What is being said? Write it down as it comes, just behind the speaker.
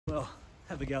Well,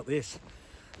 have a go at this.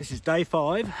 This is day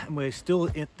 5 and we're still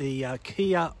at the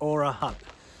Kia Ora Hut.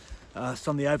 It's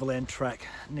on the Overland track.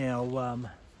 Now,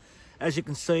 as you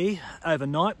can see,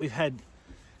 overnight we've had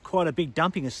quite a big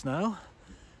dumping of snow.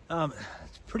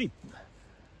 It's pretty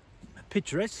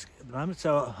picturesque at the moment,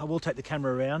 so I will take the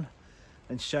camera around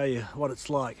and show you what it's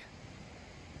like.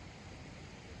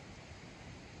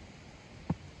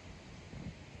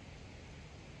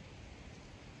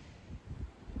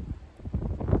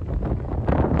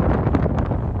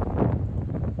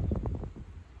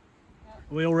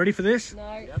 Are we all ready for this?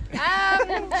 No.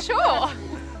 Sure.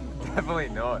 Definitely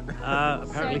not.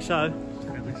 Apparently so.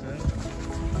 Apparently so.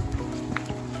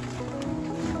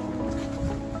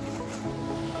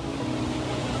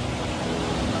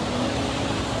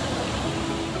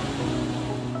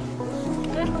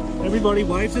 Everybody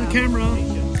wave to the camera.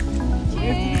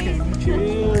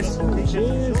 Cheers.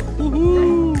 Cheers.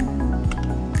 Woohoo.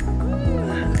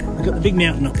 I've got the big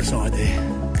mountain up the side there.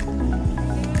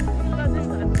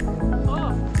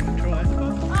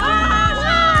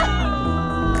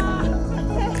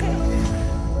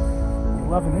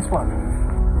 Loving this one.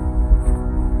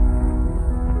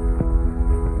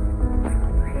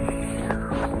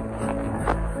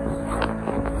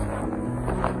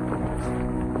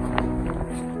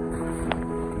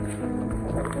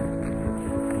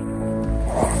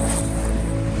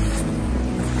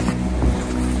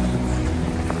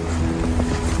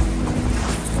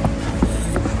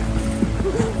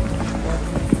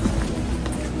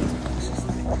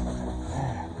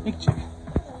 Big chick.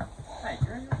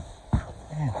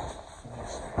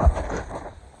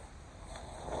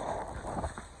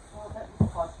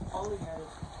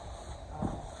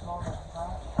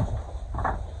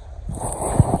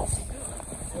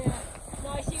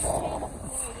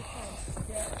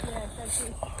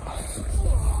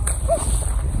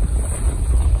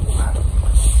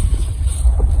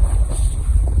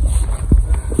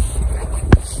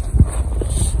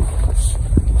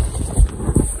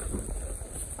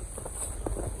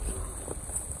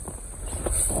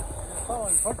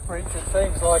 Footprints, it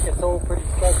seems like it's all pretty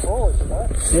straightforward, you know?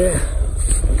 Yeah.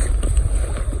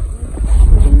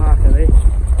 There's a marker there.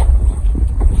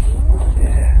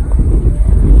 Yeah.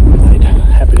 Mate,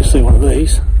 happy to see one of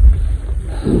these.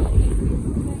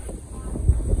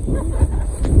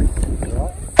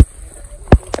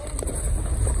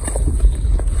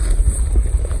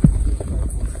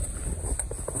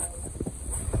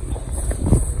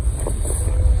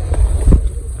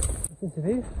 Yes, it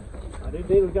is.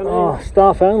 Oh,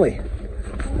 staff only.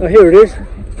 Oh, here it is,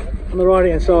 on the right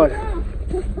hand side.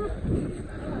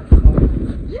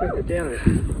 Check it down a bit.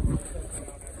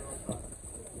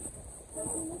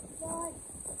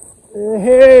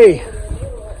 Hey!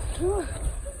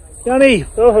 Johnny!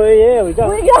 Oh yeah, we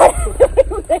got it.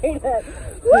 We made it!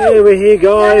 Hey, we're here,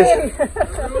 guys.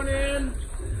 Come on in.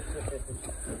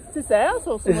 Is this ours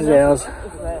or This is ours.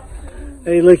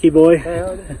 Hey, Lucky boy.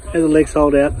 How's the legs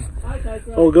hold out?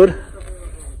 All good?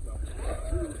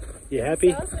 You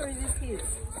happy?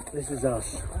 This is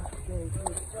us.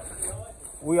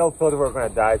 We all thought we were going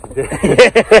to die today.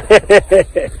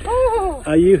 Oh.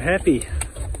 Are you happy?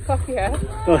 Fuck yeah.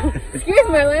 Excuse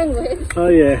my language. Oh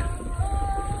yeah.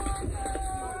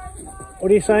 What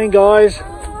are you saying, guys?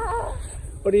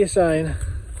 What are you saying?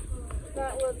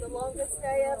 That was the longest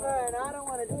day ever and I don't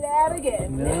want to do that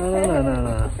again.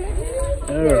 No.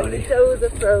 Alrighty. Toes are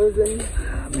frozen.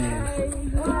 Man.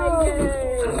 Yay.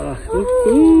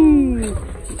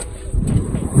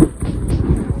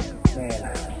 Man,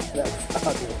 that's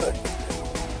fabulous.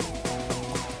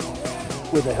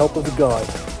 With the help of the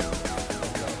guide.